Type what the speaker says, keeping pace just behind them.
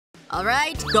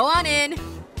Alright, go on in.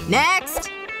 Next!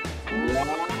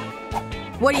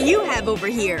 What do you have over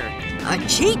here? A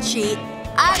cheat sheet?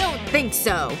 I don't think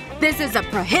so. This is a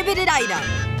prohibited item.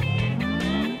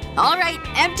 Alright,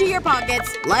 empty your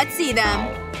pockets. Let's see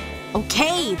them.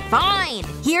 Okay, fine.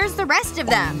 Here's the rest of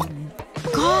them.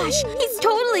 Gosh, he's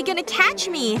totally gonna catch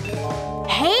me.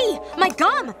 Hey, my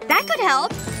gum! That could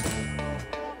help.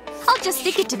 I'll just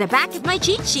stick it to the back of my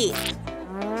cheat sheet.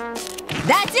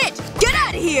 That's it! Get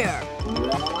out of here!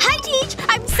 Hi, Teach!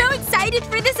 I'm so excited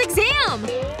for this exam!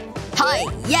 Hi,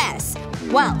 yes.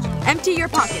 Well, empty your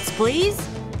pockets, please.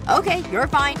 Okay, you're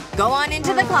fine. Go on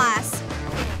into the class.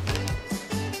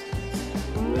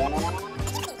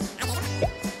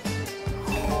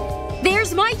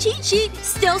 There's my cheat sheet,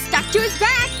 still stuck to his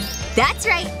back. That's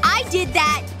right, I did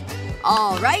that.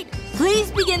 Alright, please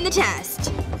begin the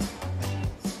test.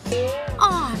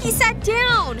 Aw, he sat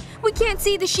down. We can't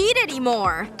see the sheet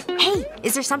anymore. Hey,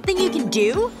 is there something you can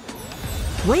do?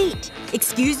 Wait,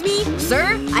 excuse me?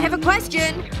 Sir, I have a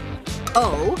question.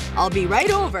 Oh, I'll be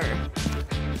right over.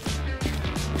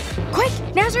 Quick,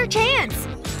 now's our chance.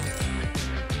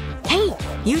 Hey,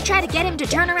 you try to get him to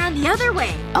turn around the other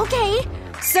way. Okay.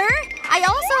 Sir, I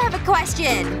also have a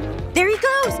question. There he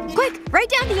goes. Quick, write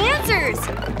down the answers.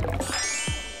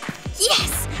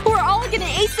 Yes! We're all gonna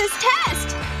ace this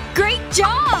test! Great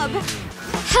job!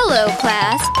 Hello,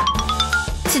 class.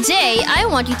 Today, I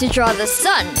want you to draw the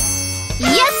sun.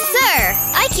 Yes, sir!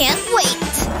 I can't wait!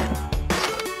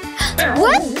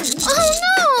 What? Oh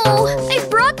no! I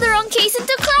brought the wrong case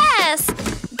into class!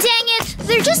 Dang it!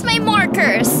 They're just my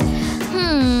markers.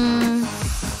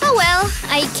 Oh well,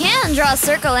 I can draw a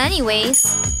circle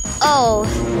anyways. Oh.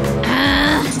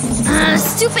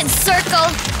 Stupid circle!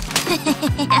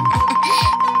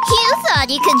 You thought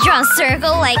you could draw a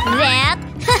circle like that?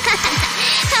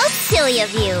 How silly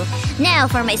of you. Now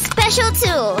for my special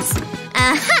tools.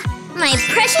 Aha! My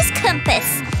precious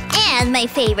compass. And my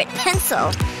favorite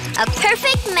pencil. A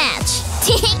perfect match.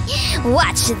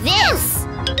 Watch this!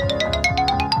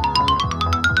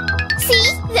 See?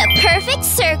 The perfect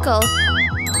circle.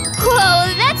 Whoa,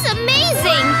 that's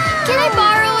amazing! Can I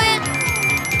borrow it?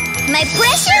 My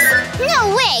precious?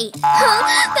 No way!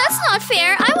 Huh? That's not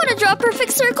fair. I want to draw a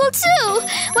perfect circle too!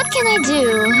 What can I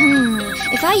do?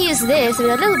 If I use this with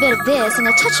a little bit of this and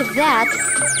a touch of that…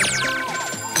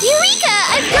 Eureka!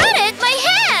 I've got it! My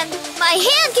hand! My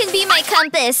hand can be my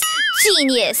compass!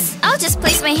 Genius! I'll just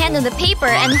place my hand on the paper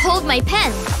and hold my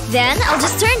pen. Then, I'll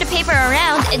just turn the paper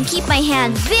around and keep my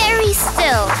hand very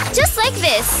still. Just like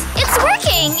this. It's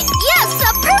working! Yes!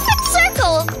 A perfect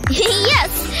circle!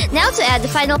 Yes! Now to add the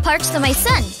final parts to my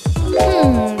sun.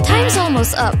 Time's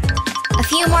almost up. A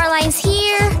few more lines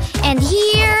here, and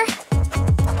here…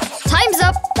 Time's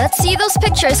up! Let's see those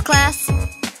pictures, class.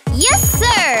 Yes,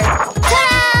 sir!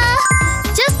 Ta-da!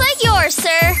 Just like yours,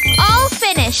 sir. All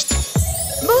finished.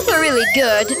 Both are really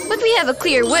good, but we have a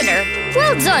clear winner.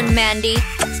 Well done, Mandy.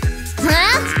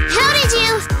 Huh? How did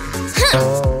you…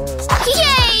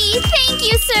 Yay! Thank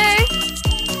you, sir!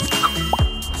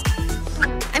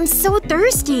 I'm so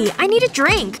thirsty. I need a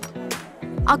drink.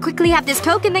 I'll quickly have this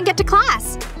Coke and then get to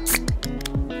class.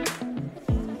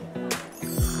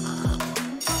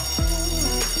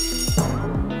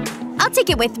 I'll take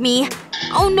it with me.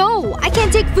 Oh no! I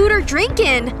can't take food or drink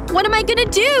in! What am I gonna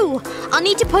do? I'll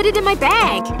need to put it in my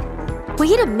bag.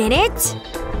 Wait a minute.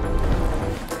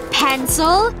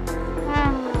 Pencil.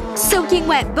 Soaking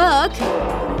wet book.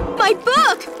 My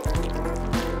book!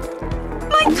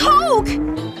 My Coke!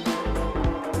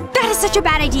 That is such a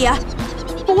bad idea.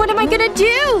 What am I gonna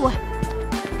do?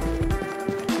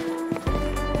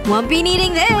 Won't be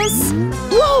needing this.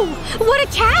 Whoa! What a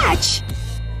catch!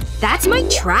 That's my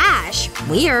trash.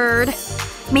 Weird.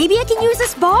 Maybe I can use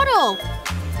this bottle.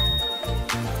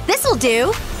 This'll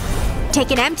do.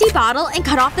 Take an empty bottle and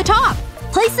cut off the top.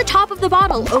 Place the top of the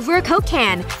bottle over a Coke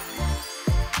can.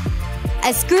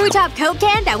 A screw-top Coke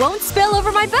can that won't spill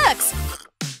over my books.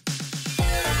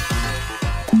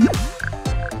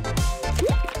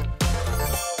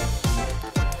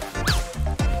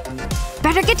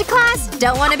 Better get to class.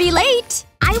 Don't want to be late.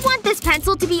 I want this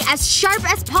pencil to be as sharp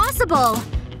as possible.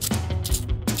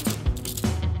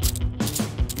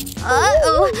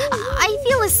 Uh-oh. I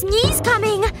feel a sneeze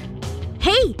coming.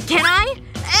 Hey, can I?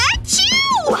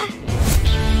 Achoo!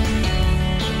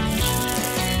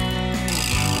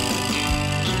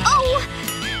 Oh!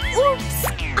 Oops.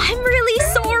 I'm really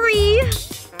sorry.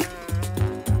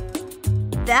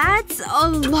 That's a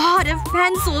lot of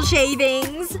pencil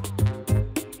shavings.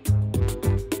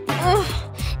 Ugh.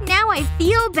 Now I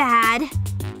feel bad.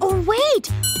 Oh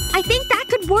wait! I think that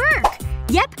could work.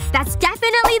 Yep, that's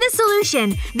definitely the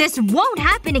solution. This won't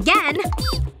happen again.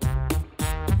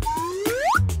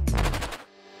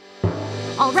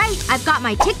 Alright, I've got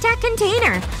my Tic Tac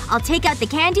container. I'll take out the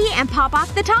candy and pop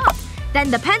off the top. Then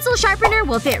the pencil sharpener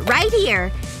will fit right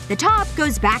here. The top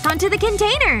goes back onto the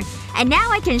container. And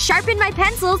now I can sharpen my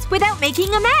pencils without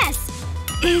making a mess.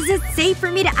 Is it safe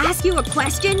for me to ask you a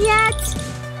question yet?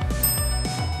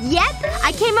 Yep,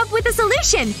 I came up with a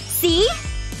solution. See?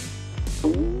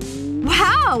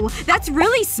 Wow, that's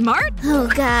really smart. Oh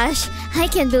gosh, I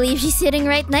can't believe she's sitting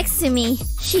right next to me.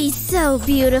 She's so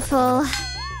beautiful.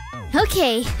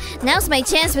 Okay, now's my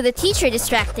chance with the teacher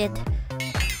distracted.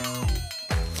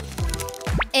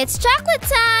 It's chocolate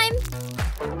time!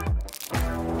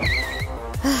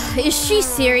 Is she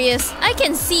serious? I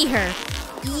can see her.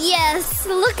 Yes,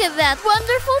 look at that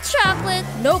wonderful chocolate.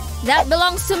 Nope, that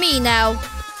belongs to me now.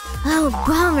 Oh,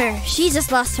 bummer. She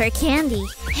just lost her candy.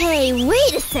 Hey,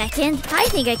 wait a second. I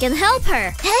think I can help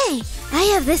her. Hey, I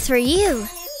have this for you.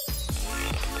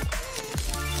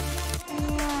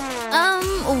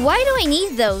 Why do I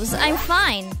need those? I'm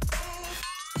fine.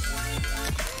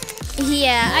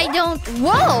 Yeah, I don't…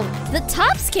 Whoa! The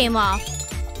tops came off.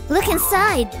 Look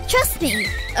inside. Trust me.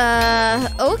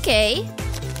 Okay.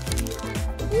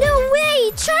 No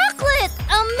way! Chocolate!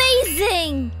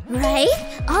 Amazing!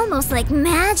 Right? Almost like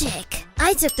magic.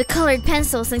 I took the colored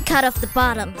pencils and cut off the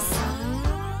bottoms.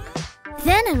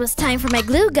 Then it was time for my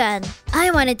glue gun.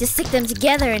 I wanted to stick them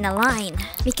together in a line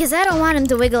because I don't want them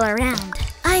to wiggle around.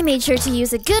 I made sure to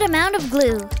use a good amount of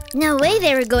glue. No way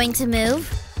they were going to move.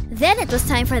 Then it was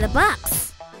time for the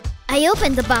box. I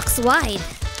opened the box wide.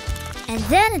 And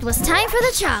then it was time for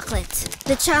the chocolate.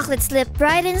 The chocolate slipped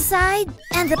right inside,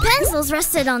 and the pencils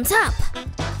rested on top.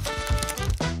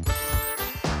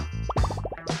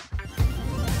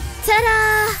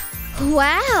 Ta-da!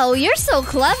 Wow, you're so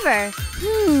clever.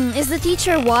 Is the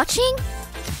teacher watching?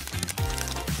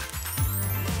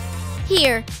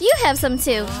 Here, you have some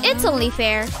too. It's only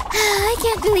fair. I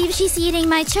can't believe she's eating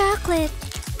my chocolate.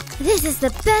 This is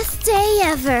the best day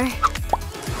ever.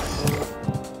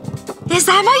 Is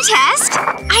that my test?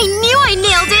 I knew I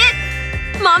nailed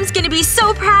it! Mom's gonna be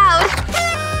so proud.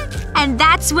 And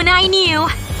that's when I knew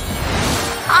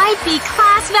I'd be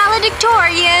class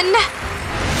valedictorian.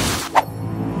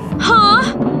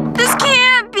 Huh? This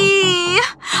can't be!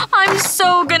 I'm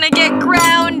so gonna get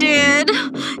grounded.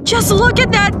 Just look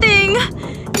at that thing.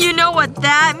 You know what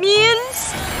that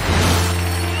means?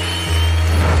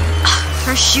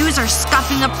 Her shoes are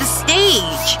scuffing up the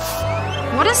stage.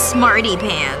 What a smarty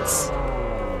pants.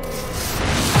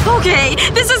 Okay,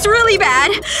 this is really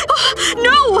bad.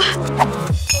 No!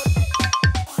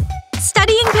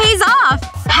 Studying pays off.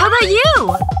 How about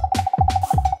you?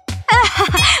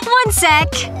 One sec.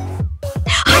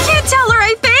 I can't tell her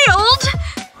I failed!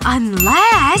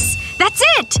 Unless… That's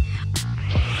it!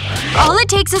 All it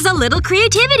takes is a little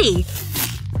creativity.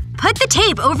 Put the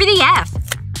tape over the F.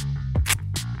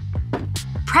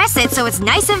 Press it so it's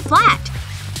nice and flat.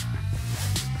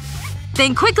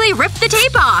 Then quickly rip the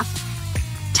tape off.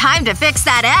 Time to fix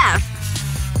that F.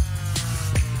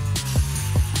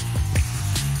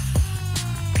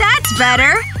 That's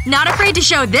better. Not afraid to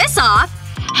show this off.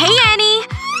 Hey, Annie.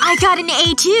 I got an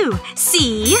A too.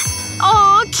 See?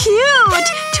 Aw, cute!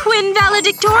 Twin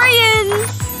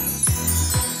valedictorians!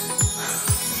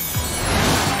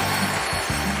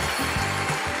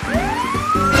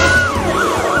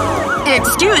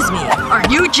 Excuse me. Are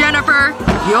you Jennifer?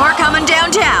 You're coming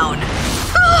downtown.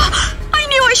 Oh, I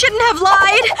knew I shouldn't have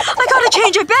lied. I gotta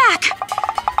change it back.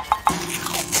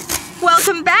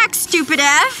 Welcome back, stupid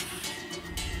F.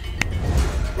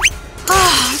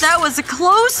 Oh, that was a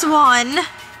close one.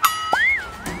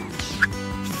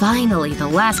 Finally, the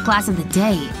last class of the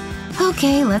day.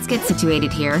 Okay, let's get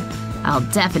situated here. I'll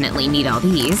definitely need all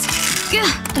these.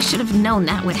 Gah, I should have known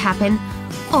that would happen.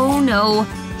 Oh no.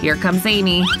 Here comes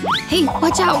Amy. Hey,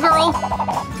 watch out, girl!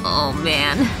 Oh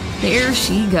man. There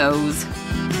she goes.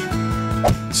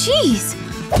 Jeez!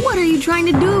 What are you trying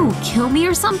to do? Kill me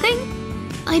or something?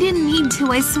 I didn't mean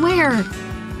to, I swear.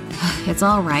 It's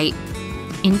alright.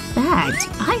 In fact,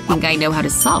 I think I know how to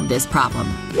solve this problem.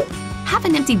 Have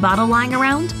an empty bottle lying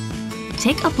around?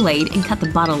 Take a blade and cut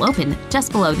the bottle open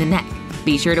just below the neck.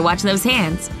 Be sure to watch those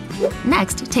hands.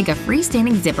 Next, take a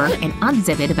freestanding zipper and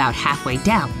unzip it about halfway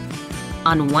down.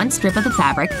 On one strip of the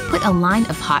fabric, put a line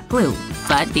of hot glue,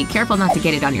 but be careful not to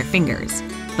get it on your fingers.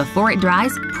 Before it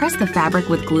dries, press the fabric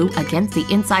with glue against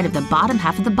the inside of the bottom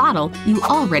half of the bottle you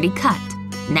already cut.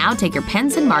 Now take your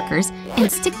pens and markers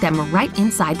and stick them right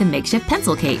inside the makeshift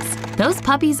pencil case. Those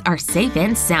puppies are safe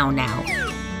and sound now.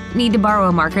 Need to borrow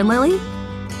a marker, Lily?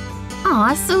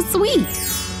 Aw, so sweet!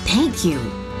 Thank you.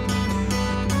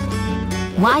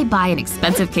 Why buy an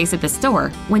expensive case at the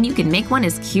store when you can make one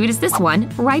as cute as this one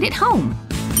right at home?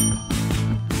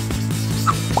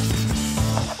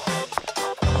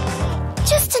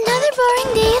 Just another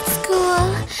boring day at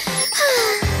school.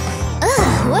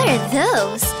 Ugh, what are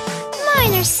those?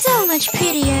 Mine are so much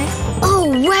prettier. Oh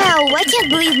wow, I can't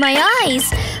believe my eyes.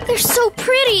 They're so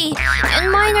pretty.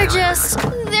 And mine are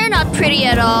they're not pretty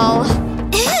at all.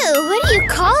 Ew, what do you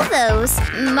call those?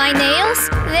 My nails?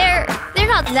 They're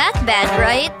not that bad,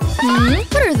 right?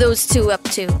 What are those two up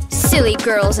to? Silly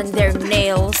girls and their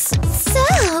nails.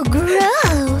 So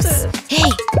gross.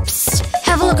 Hey, psst,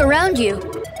 have a look around you.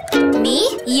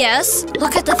 Me? Yes.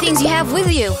 Look at the things you have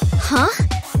with you. Huh?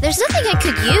 There's nothing I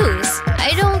could use.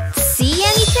 I don't see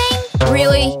anything.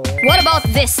 Really? What about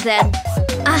this then?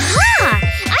 Aha!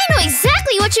 I know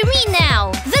exactly what you mean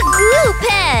now. The glue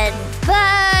pen.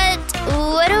 But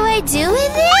what do I do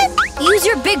with it? Use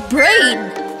your big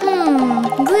brain.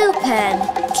 Glue pen.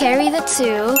 Carry the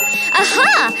two.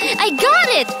 Aha! I got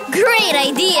it! Great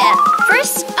idea!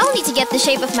 First, I'll need to get the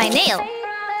shape of my nail.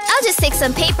 I'll just stick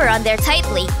some paper on there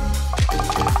tightly.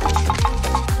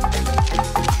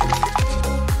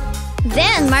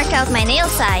 Then mark out my nail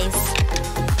size.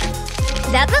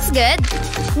 That looks good.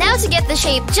 Now to get the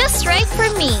shape just right for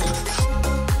me.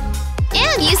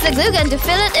 And use the glue gun to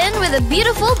fill it in with a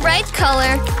beautiful bright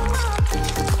color.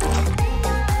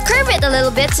 Curve it a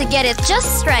little bit to get it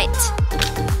just right.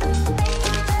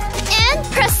 And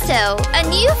presto! A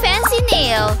new fancy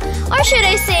nail. Or should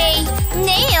I say,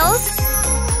 nails?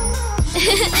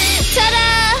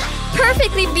 Ta-da!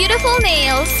 Perfectly beautiful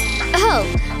nails. Oh,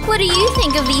 what do you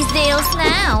think of these nails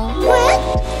now? What?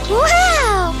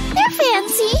 Wow! They're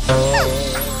fancy.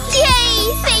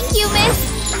 Yay! Thank you, miss.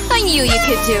 I knew you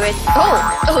could do it.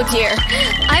 Oh dear.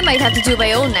 I might have to do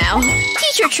my own now.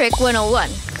 Teacher trick 101.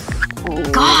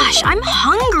 Gosh, I'm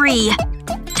hungry.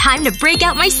 Time to break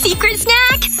out my secret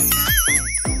snack.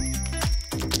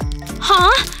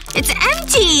 Huh? It's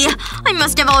empty! I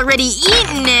must have already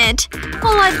eaten it.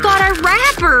 All I've got are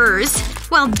wrappers.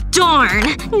 Well, darn.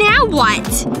 Now what?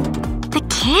 The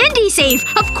candy safe,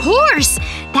 of course!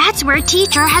 That's where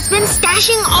teacher has been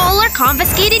stashing all our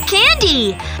confiscated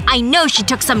candy. I know she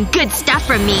took some good stuff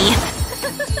from me.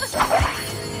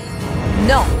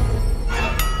 No.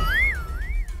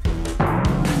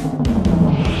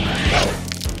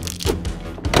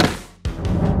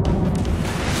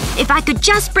 If I could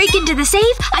just break into the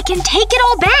safe, I can take it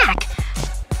all back.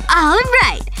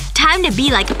 Alright. Time to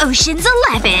be like Ocean's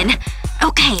 11.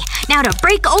 Okay, now to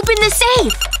break open the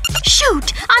safe.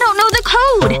 Shoot! I don't know the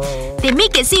code! They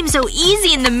make it seem so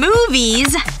easy in the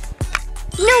movies.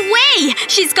 No way!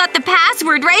 She's got the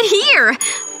password right here!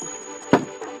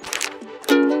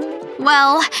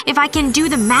 Well, if I can do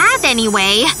the math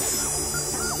anyway.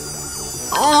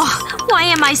 Oh, why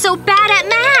am I so bad at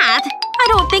math? I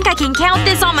don't think I can count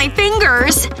this on my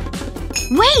fingers.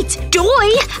 Wait!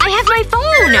 Joy! I have my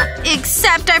phone!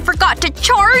 Except I forgot to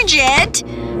charge it.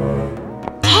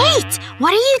 Kate!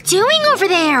 What are you doing over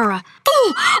there?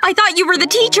 Oh! I thought you were the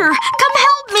teacher! Come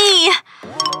help me!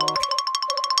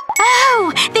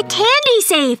 Oh! The candy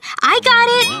safe! I got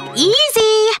it!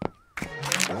 Easy!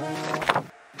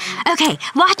 Okay,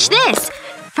 watch this!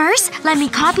 First, let me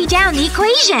copy down the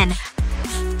equation.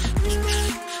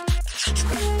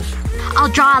 I'll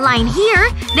draw a line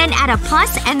here, then add a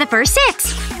plus and the first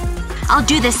 6. I'll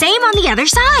do the same on the other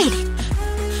side.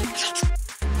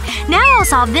 Now I'll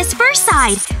solve this first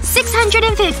side,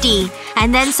 650.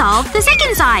 And then solve the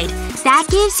second side. That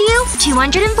gives you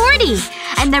 240.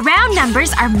 And the round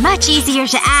numbers are much easier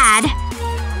to add.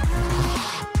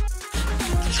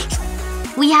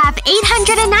 We have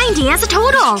 890 as a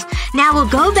total. Now we'll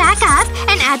go back up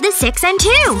and add the 6 and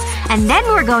 2. And then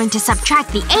we're going to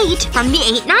subtract the 8 from the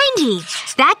 890.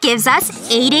 That gives us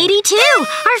 882,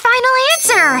 our final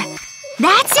answer!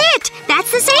 That's it!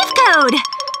 That's the safe code!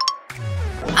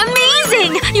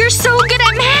 Amazing! You're so good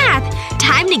at math!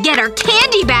 Time to get our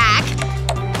candy back!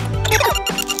 It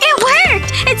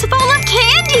worked! It's full of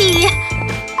candy!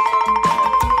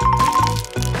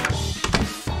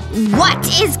 What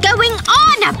is going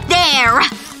on up there?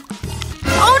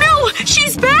 Oh no!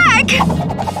 She's back!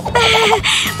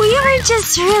 We were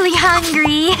just really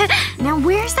hungry. Now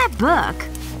where's that book?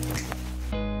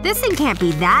 This thing can't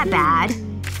be that bad.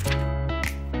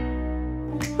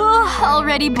 Oh,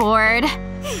 already bored.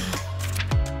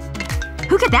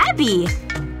 Who could that be?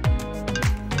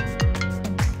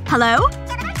 Hello?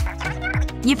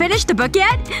 You finished the book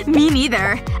yet? Me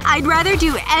neither. I'd rather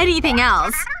do anything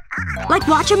else. Like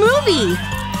watch a movie.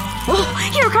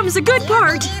 Oh, here comes the good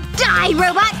part. Die,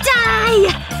 robot,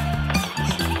 die!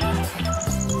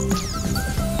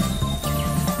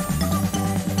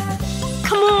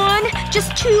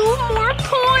 Just 2 more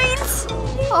points?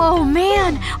 Oh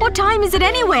man, what time is it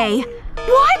anyway?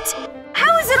 What?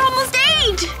 How is it almost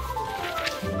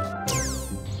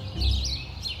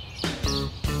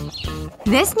 8?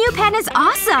 This new pen is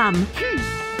awesome!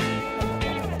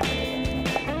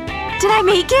 Did I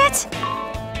make it?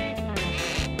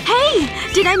 Hey!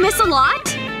 Did I miss a lot?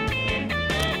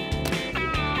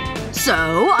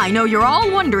 So, I know you're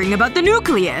all wondering about the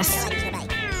nucleus.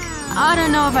 I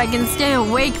don't know if I can stay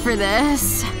awake for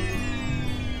this.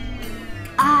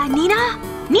 Nina?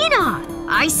 Nina!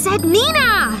 I said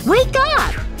Nina! Wake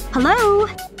up! Hello?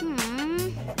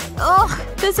 Ugh,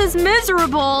 this is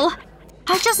miserable.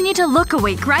 I just need to look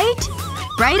awake, right?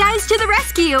 Bright eyes to the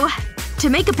rescue! To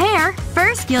make a pair,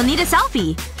 first you'll need a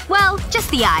selfie. Well,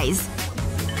 just the eyes.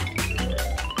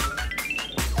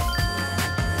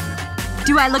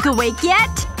 Do I look awake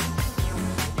yet?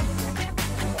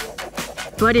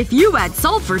 But if you add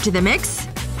sulfur to the mix…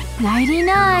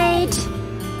 Nighty-night.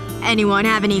 Anyone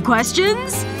have any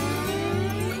questions?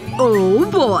 Oh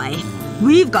boy.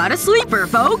 We've got a sleeper,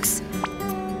 folks.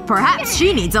 Perhaps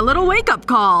she needs a little wake-up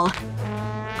call.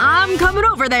 I'm coming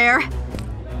over there.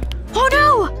 Oh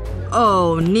no!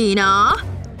 Oh, Nina.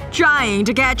 Trying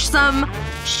to catch some…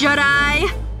 should I?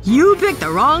 You picked the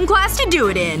wrong class to do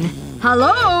it in.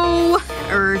 Hello?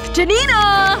 Earth to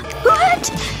Nina!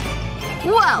 What?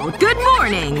 Well, good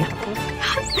morning.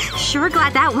 Sure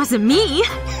glad that wasn't me.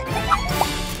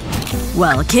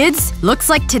 Well, kids, looks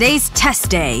like today's test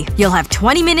day. You'll have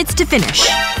 20 minutes to finish.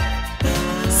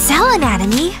 Cell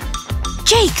anatomy?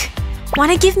 Jake!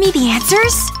 Wanna give me the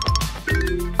answers?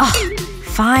 Oh,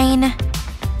 fine.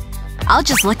 I'll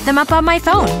just look them up on my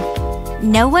phone.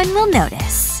 No one will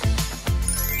notice.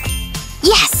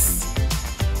 Yes!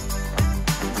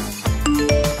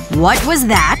 What was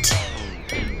that?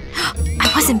 I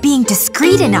wasn't being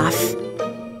discreet enough.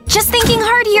 Just thinking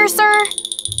hard here, sir.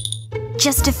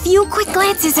 Just a few quick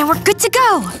glances and we're good to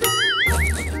go.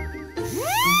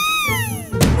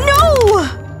 No!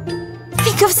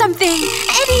 Think of something.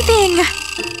 Anything.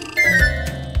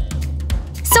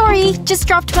 Sorry, just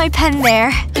dropped my pen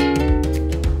there.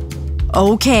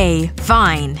 Okay,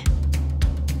 fine.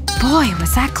 Boy,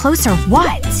 was that close or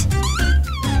what?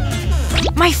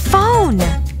 My phone!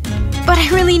 But I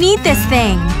really need this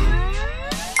thing.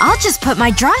 I'll just put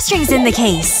my drawstrings in the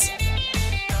case.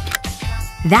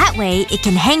 That way, it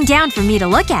can hang down for me to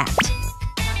look at.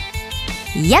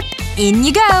 Yep, in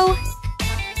you go.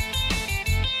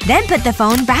 Then put the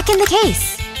phone back in the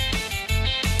case.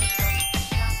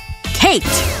 Kate!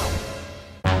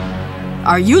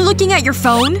 Are you looking at your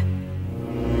phone?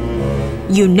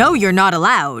 You know you're not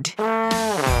allowed. Oh,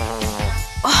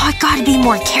 I gotta be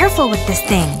more careful with this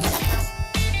thing.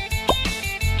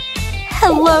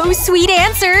 Hello, sweet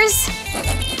answers!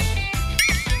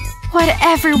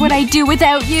 Whatever would I do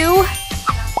without you?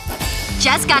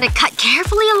 Just gotta cut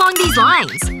carefully along these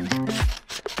lines.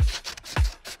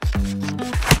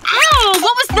 Ow!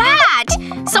 What was that?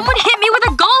 Someone hit me with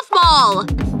a golf ball!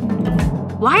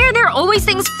 Why are there always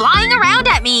things flying around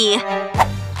at me?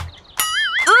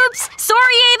 Oops!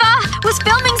 Sorry, Ava! Was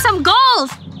filming some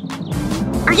golf!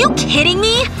 Are you kidding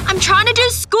me? I'm trying to do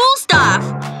school stuff!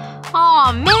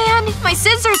 Aw, man. My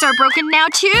scissors are broken now,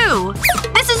 too.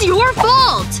 This is your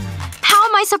fault! How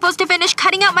am I supposed to finish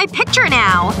cutting out my picture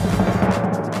now?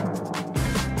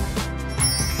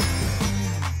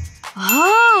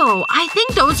 Oh, I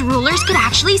think those rulers could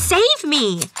actually save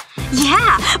me.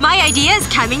 Yeah, my idea is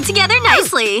coming together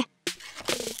nicely.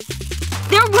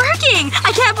 They're working!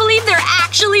 I can't believe they're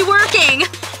actually working!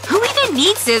 Who even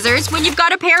needs scissors when you've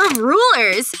got a pair of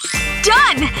rulers?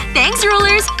 Done! Thanks,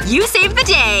 rulers! You saved the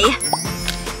day!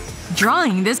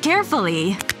 Drawing this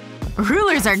carefully.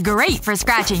 Rulers are great for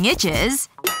scratching itches.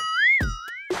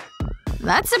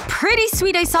 That's a pretty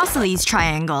sweet isosceles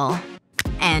triangle.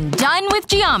 And done with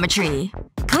geometry.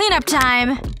 Cleanup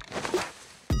time.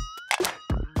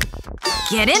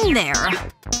 Get in there.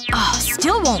 Oh,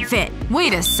 still won't fit.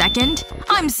 Wait a second.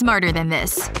 I'm smarter than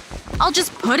this. I'll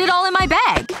just put it all in my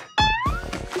bag.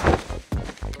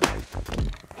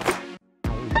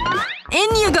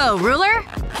 In you go, ruler.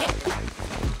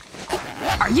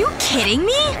 Are you kidding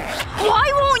me?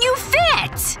 Why won't you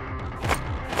fit?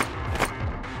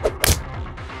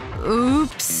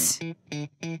 Oops.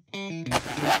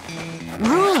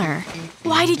 Ruler,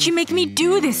 why did you make me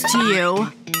do this to you?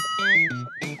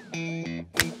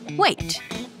 Wait.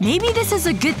 Maybe this is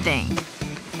a good thing.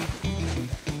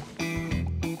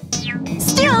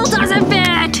 Still doesn't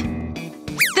fit!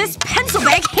 This pencil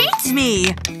bag hates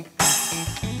me!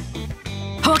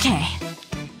 Okay.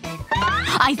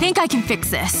 I think I can fix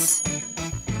this.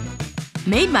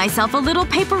 Made myself a little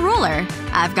paper ruler.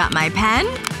 I've got my pen.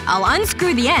 I'll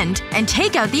unscrew the end and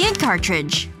take out the ink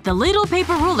cartridge. The little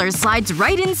paper ruler slides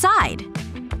right inside.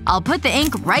 I'll put the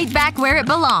ink right back where it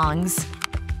belongs.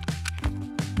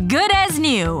 Good as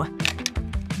new.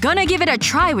 Gonna give it a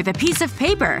try with a piece of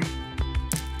paper.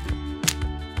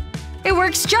 It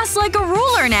works just like a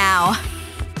ruler now.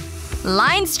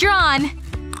 Lines drawn.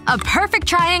 A perfect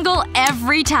triangle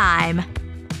every time.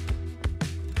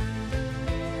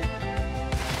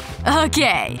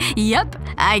 Okay, yep,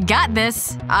 I got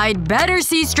this. I'd better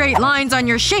see straight lines on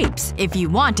your shapes if you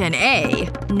want an A.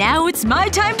 Now it's my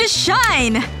time to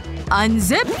shine!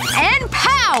 Unzip and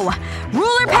pow!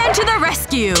 Ruler pen to the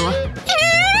rescue!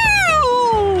 Ew!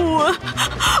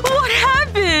 What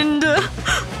happened?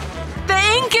 The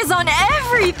ink is on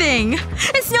everything!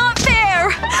 It's not fair!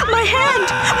 My hand!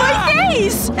 My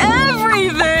face!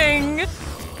 Everything!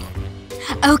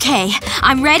 Okay,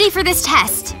 I'm ready for this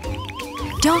test.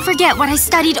 Don't forget what I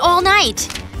studied all night.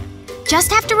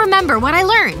 Just have to remember what I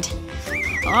learned.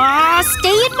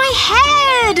 Stay in my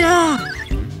head!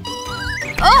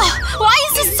 Ugh, why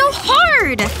is this so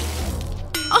hard?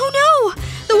 Oh no!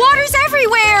 The water's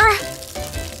everywhere!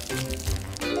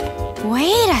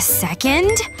 Wait a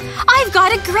second. I've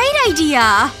got a great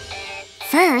idea!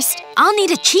 First, I'll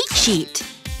need a cheat sheet.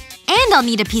 And I'll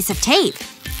need a piece of tape.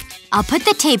 I'll put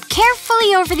the tape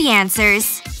carefully over the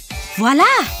answers.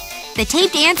 Voila! The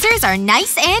taped answers are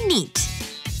nice and neat.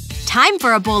 Time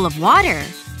for a bowl of water.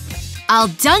 I'll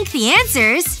dunk the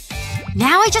answers.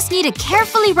 Now I just need to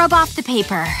carefully rub off the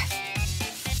paper.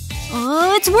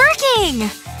 Oh, it's working!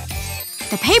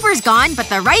 The paper's gone, but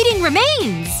the writing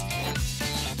remains.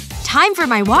 Time for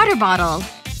my water bottle.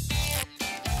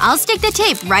 I'll stick the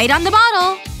tape right on the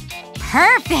bottle.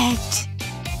 Perfect!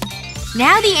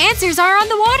 Now the answers are on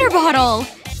the water bottle.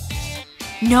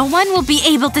 No one will be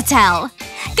able to tell.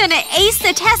 Gonna ace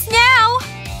the test now!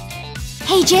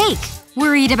 Hey, Jake.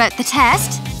 Worried about the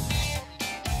test?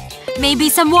 Maybe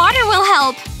some water will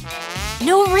help.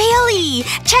 No, really!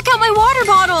 Check out my water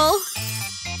bottle!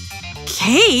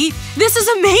 Kate, this is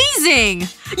amazing!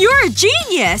 You're a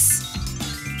genius!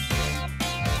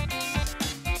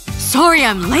 Sorry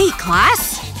I'm late,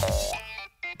 class.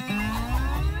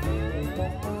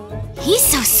 He's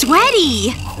so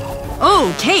sweaty!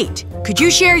 Oh, Kate. Could you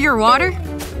share your water?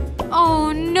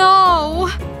 Oh no.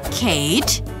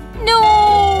 Kate?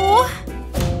 No!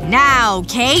 Now,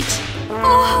 Kate!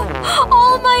 Oh,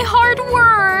 all my hard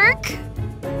work!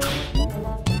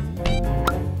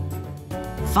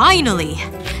 Finally!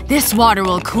 This water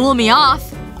will cool me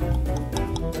off.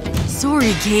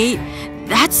 Sorry, Kate.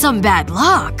 That's some bad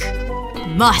luck.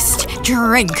 Must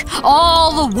drink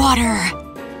all the water.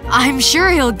 I'm sure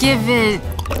he'll give it…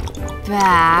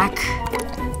 back.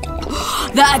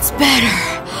 That's better.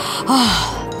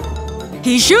 Oh.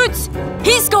 He shoots.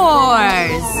 He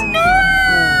scores! No!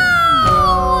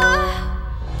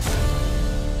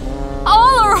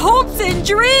 All our hopes and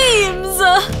dreams!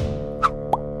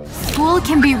 School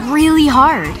can be really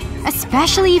hard.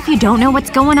 Especially if you don't know what's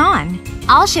going on.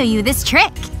 I'll show you this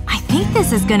trick. I think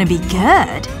this is gonna be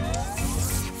good.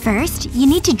 First, you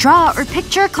need to draw or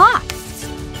picture a clock.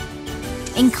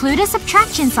 Include a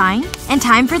subtraction sign and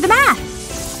time for the math.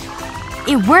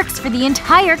 It works for the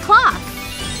entire clock.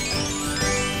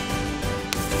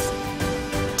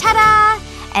 Ta-da!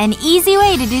 An easy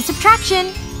way to do subtraction.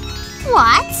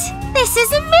 What? This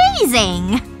is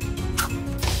amazing!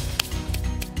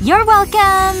 You're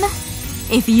welcome!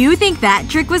 If you think that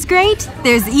trick was great,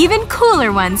 there's even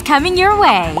cooler ones coming your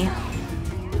way.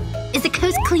 Is the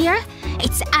coast clear?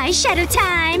 It's eyeshadow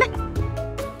time!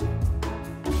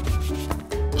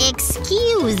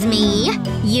 Excuse me.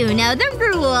 You know the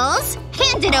rules.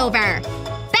 Hand it over.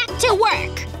 Back to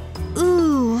work.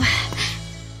 Ooh.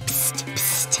 Psst,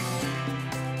 psst.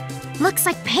 Looks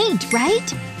like paint,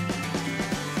 right?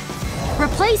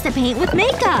 Replace the paint with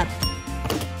makeup.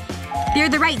 They're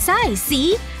the right size,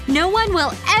 see? No one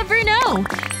will ever know.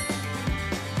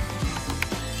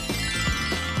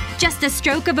 Just a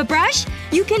stroke of a brush,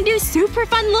 you can do super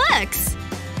fun looks.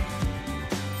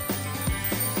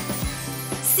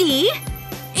 See?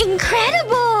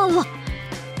 Incredible!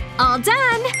 All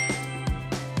done.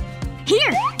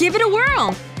 Here, give it a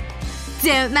whirl.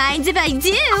 Don't mind if I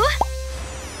do.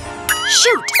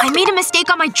 Shoot! I made a mistake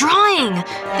on my drawing!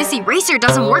 This eraser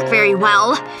doesn't work very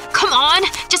well. Come on!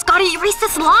 Just gotta erase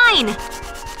this line!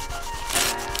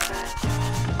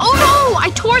 Oh no!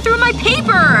 I tore through my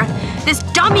paper! This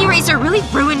dumb eraser really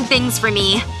ruined things for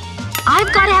me.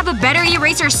 I've gotta have a better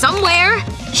eraser somewhere.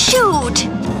 Shoot!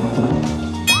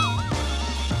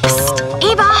 Psst!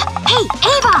 Ava! Hey,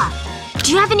 Ava!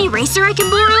 Do you have an eraser I can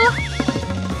borrow?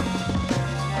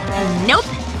 Nope.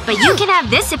 But you can have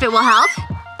this if it will help.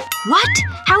 What?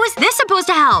 How is this supposed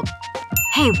to help?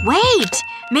 Hey, wait!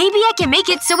 Maybe I can make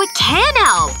it so it can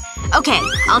help! Okay,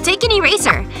 I'll take an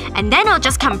eraser. And then I'll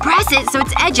just compress it so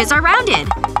its edges are rounded.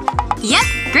 Yep,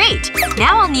 great.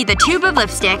 Now I'll need the tube of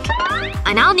lipstick.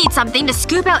 And I'll need something to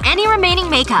scoop out any remaining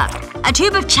makeup. A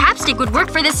tube of chapstick would work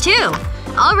for this too.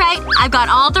 Alright, I've got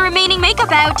all the remaining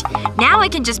makeup out. Now I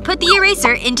can just put the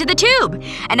eraser into the tube.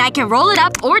 And I can roll it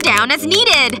up or down as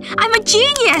needed. I'm a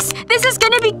genius! This is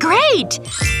gonna be great!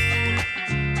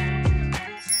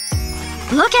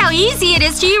 Look how easy it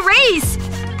is to erase!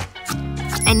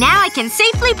 And now I can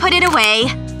safely put it away.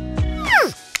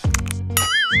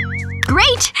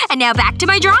 Great! And now back to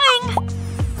my drawing!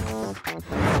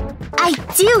 I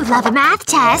do love a math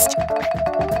test.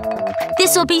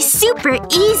 This will be super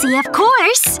easy, of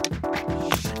course.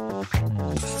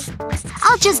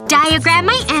 I'll just diagram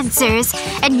my answers.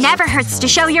 It never hurts to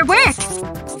show your work.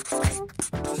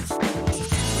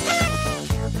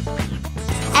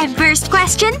 And first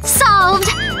question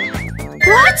solved!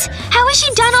 What? How is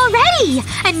she done already?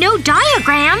 And no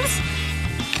diagrams?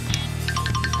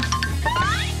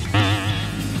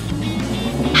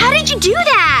 How did you do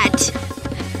that?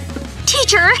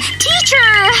 Teacher!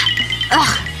 Teacher!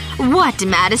 Ugh. What,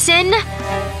 Madison?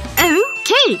 Oh,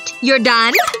 Kate. You're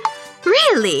done?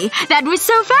 Really? That was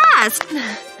so fast!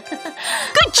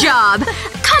 Good job!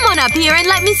 Come on up here and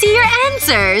let me see your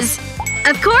answers!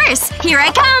 Of course! Here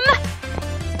I come!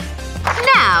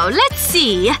 Now, let's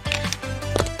see.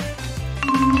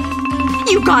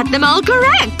 You got them all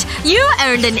correct! You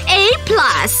earned an A+.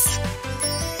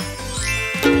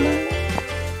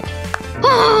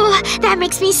 Oh, that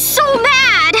makes me so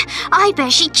mad! I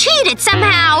bet she cheated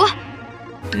somehow!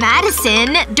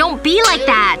 Madison, don't be like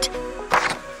that.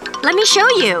 Let me show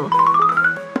you.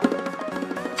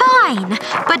 Fine.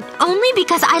 But only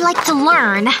because I like to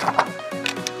learn.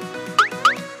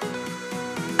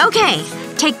 Okay.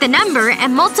 Take the number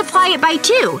and multiply it by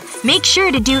 2. Make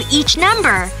sure to do each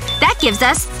number. That gives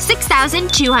us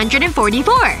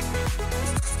 6,244.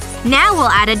 Now we'll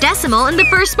add a decimal in the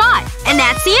first spot. And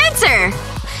that's the answer!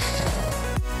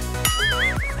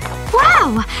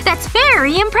 Wow! That's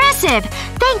very impressive!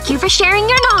 Thank you for sharing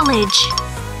your knowledge!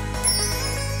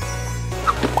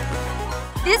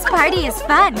 This party is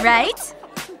fun, right?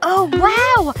 Oh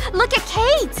wow! Look at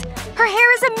Kate! Her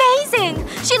hair is amazing!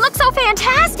 She looks so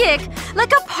fantastic!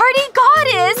 Like a party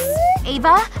goddess!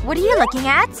 Ava, what are you looking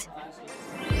at?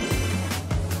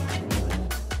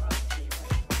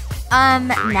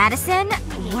 Madison?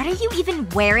 What are you even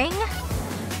wearing?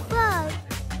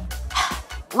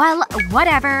 Well,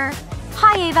 whatever.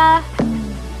 Hi, Ava.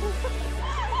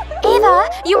 Ava,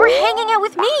 you were hanging out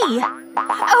with me!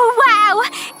 Oh wow!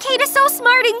 Kate is so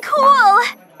smart and cool!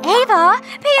 Ava,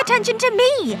 pay attention to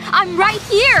me! I'm right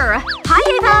here! Hi,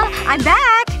 Ava! I'm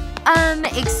back!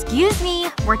 Excuse me.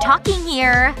 We're talking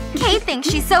here. Kate thinks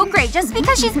she's so great just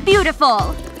because she's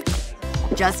beautiful.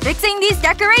 Just fixing these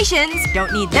decorations.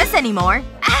 Don't need this anymore.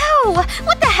 Ow!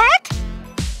 What the heck?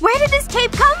 Where did this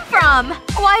tape come from?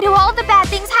 Why do all the bad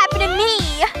things happen to me?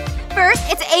 First,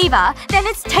 it's Ava. Then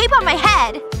it's tape on my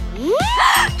head.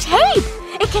 Tape!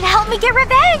 It can help me get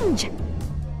revenge!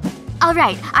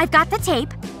 Alright, I've got the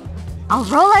tape. I'll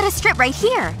roll out a strip right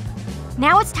here.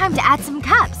 Now it's time to add some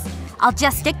cups. I'll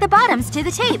just stick the bottoms to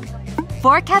the tape.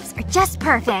 4 cups are just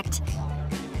perfect.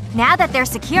 Now that they're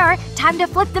secure, time to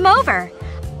flip them over.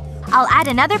 I'll add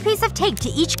another piece of tape to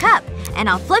each cup. And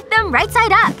I'll flip them right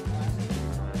side up.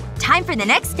 Time for the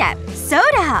next step.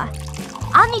 Soda!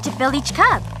 I'll need to fill each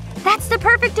cup. That's the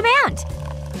perfect amount.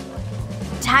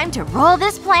 Time to roll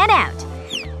this plan out.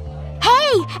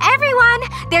 Hey! Everyone!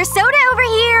 There's soda over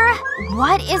here!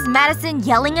 What is Madison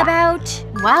yelling about?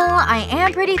 Well, I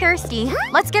am pretty thirsty.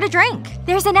 Let's get a drink.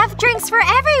 There's enough drinks for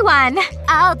everyone!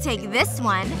 I'll take this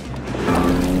one.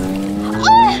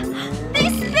 Oh! They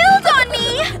spilled on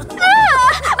me!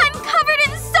 Ah! I'm covered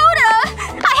in soda!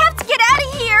 I have to get out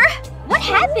of here! What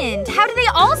happened? How did they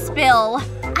all spill?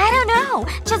 I don't know.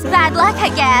 Just bad luck, I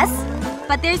guess.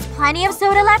 But there's plenty of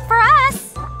soda left for us.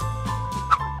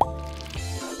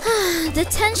 The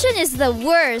tension is the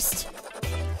worst.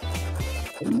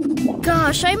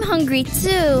 Gosh, I'm hungry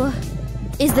too.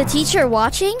 Is the teacher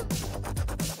watching?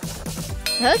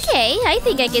 Okay, I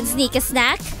think I can sneak a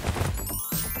snack.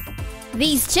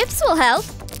 These chips will help.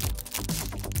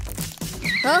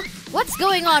 Huh? What's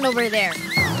going on over there?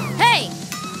 Hey!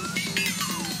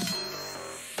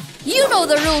 You know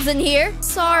the rules in here.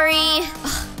 Sorry.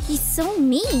 Ugh, he's so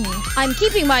mean. I'm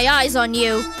keeping my eyes on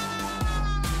you.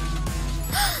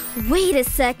 Wait a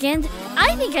second.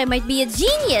 I think I might be a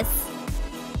genius.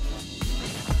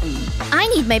 I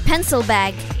need my pencil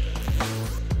bag.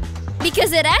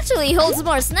 Because it actually holds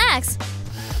more snacks.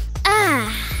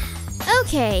 Ah.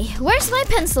 Okay, where's my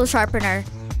pencil sharpener?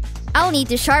 I'll need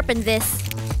to sharpen this.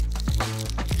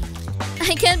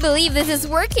 I can't believe this is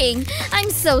working. I'm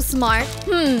so smart.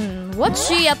 What's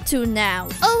she up to now?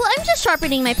 Oh, I'm just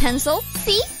sharpening my pencil.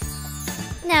 See?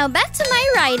 Now back to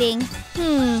my writing.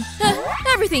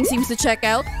 Everything seems to check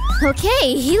out.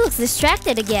 Okay, he looks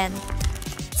distracted again.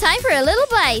 Time for a little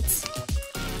bite.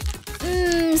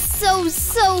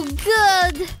 So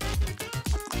good.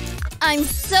 I'm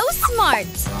so smart.